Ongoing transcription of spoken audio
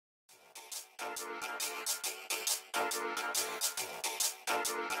So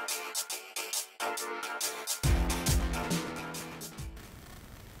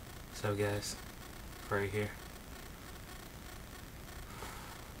guys, right here.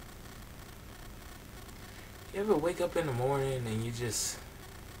 You ever wake up in the morning and you just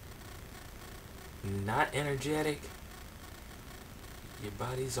not energetic? Your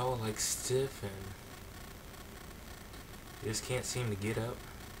body's all like stiff and you just can't seem to get up?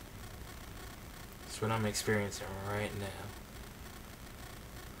 That's what I'm experiencing right now.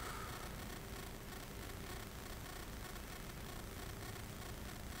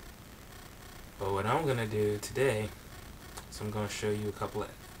 But what I'm gonna do today is I'm gonna show you a couple of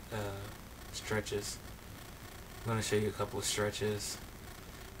stretches. I'm gonna show you a couple of stretches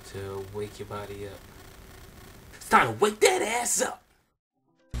to wake your body up. It's time to wake that ass up!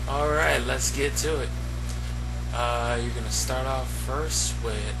 Alright, let's get to it. You're gonna start off first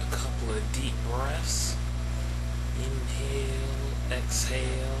with a couple of deep breaths. Inhale,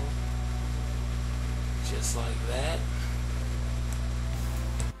 exhale, just like that.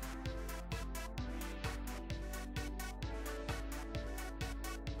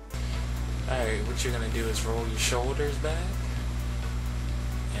 Alright, what you're going to do is roll your shoulders back,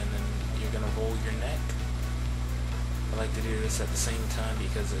 and then you're going to roll your neck. I like to do this at the same time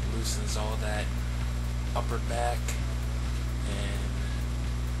because it loosens all that upper back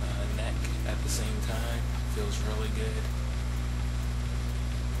and neck at the same time. Feels really good.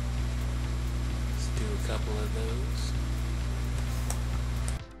 Let's do a couple of those.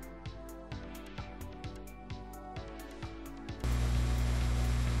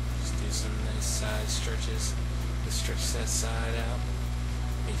 Some nice side stretches to stretch that side out,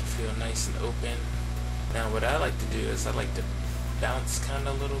 make you feel nice and open. Now what I like to do is I like to bounce kind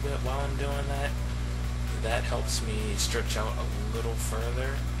of a little bit while I'm doing that. That helps me stretch out a little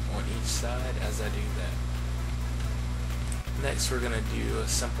further on each side as I do that. Next we're going to do a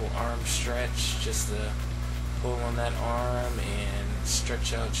simple arm stretch, just to pull on that arm and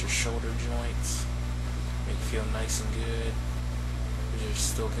stretch out your shoulder joints, make you feel nice and good. You're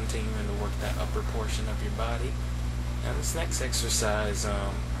still continuing to work that upper portion of your body. Now this next exercise,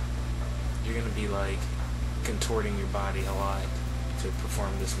 you're going to be like contorting your body a lot to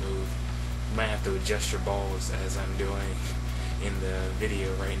perform this move. You might have to adjust your balls as I'm doing in the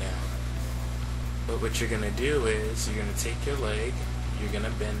video right now. But what you're going to do is you're going to take your leg, you're going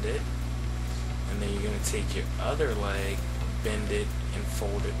to bend it, and then you're going to take your other leg, bend it, and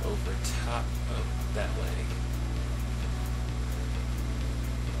fold it over top of that leg.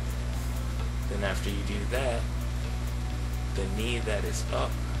 Then after you do that, the knee that is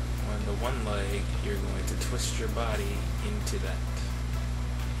up on the one leg, you're going to twist your body into that.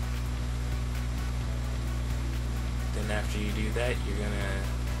 Then after you do that, you're going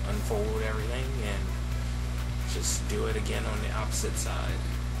to unfold everything and just do it again on the opposite side.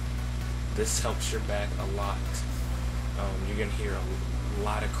 This helps your back a lot. You're going to hear a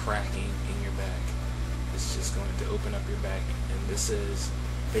lot of cracking in your back. It's just going to open up your back, and this is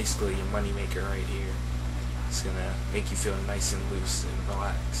basically your money maker right here. It's gonna make you feel nice and loose and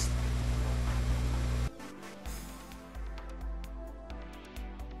relaxed.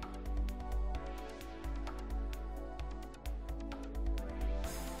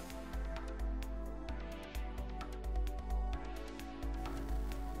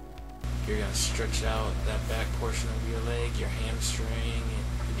 You're gonna stretch out that back portion of your leg, your hamstring,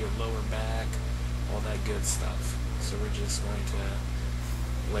 your lower back, all that good stuff. So we're just going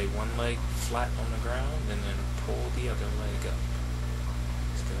to lay one leg flat on the ground and then pull the other leg up.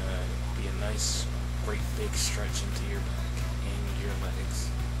 It's going to be a nice, great big stretch into your back and your legs.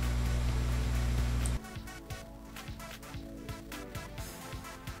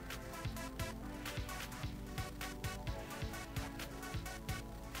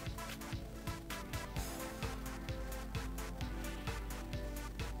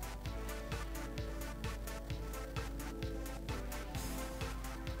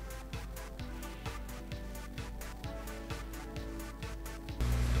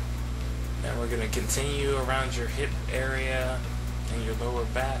 Now we're going to continue around your hip area and your lower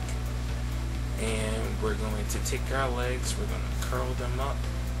back, and we're going to take our legs, we're going to curl them up,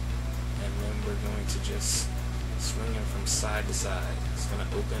 and then we're going to just swing them from side to side. It's going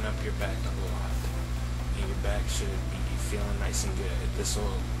to open up your back a lot, and your back should be feeling nice and good. This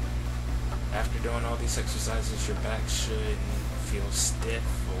will, after doing all these exercises, your back shouldn't feel stiff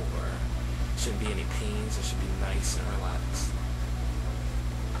or shouldn't be any pains. It should be nice and relaxed.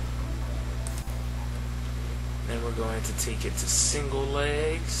 Then we're going to take it to single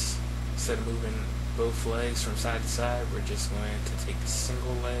legs. Instead of moving both legs from side to side. We're just going to take a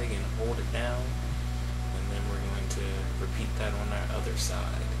single leg and hold it down, and then we're going to repeat that on our other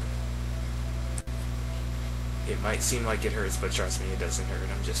side. It might seem like it hurts, but trust me, it doesn't hurt.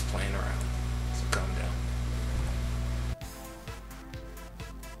 I'm just playing around, so calm down.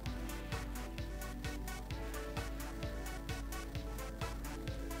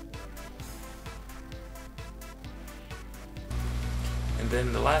 And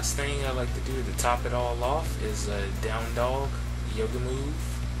then the last thing I like to do to top it all off is a down dog yoga move.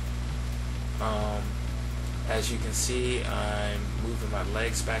 As you can see, I'm moving my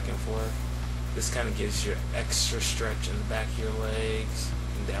legs back and forth. This kind of gives you extra stretch in the back of your legs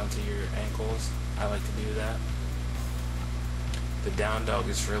and down to your ankles. I like to do that. The down dog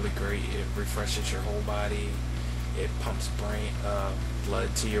is really great. It refreshes your whole body. It pumps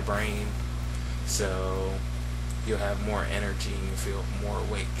blood to your brain. So you'll have more energy and you feel more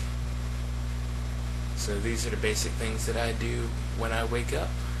awake. So these are the basic things that I do when I wake up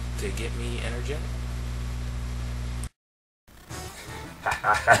to get me energetic.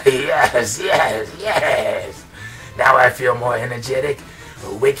 Yes. Now I feel more energetic.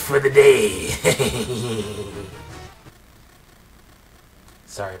 Wait for the day.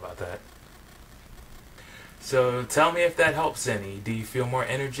 Sorry about that. So tell me if that helps any. Do you feel more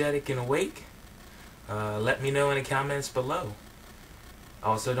energetic and awake? Let me know in the comments below.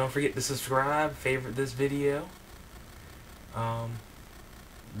 Also, don't forget to subscribe, favorite this video.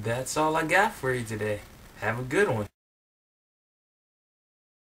 That's all I got for you today. Have a good one.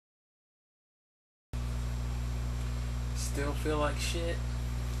 Still feel like shit?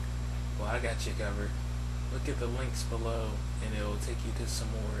 Well, I got you covered. Look at the links below and it'll take you to some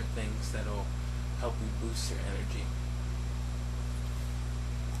more things that'll help you boost your energy.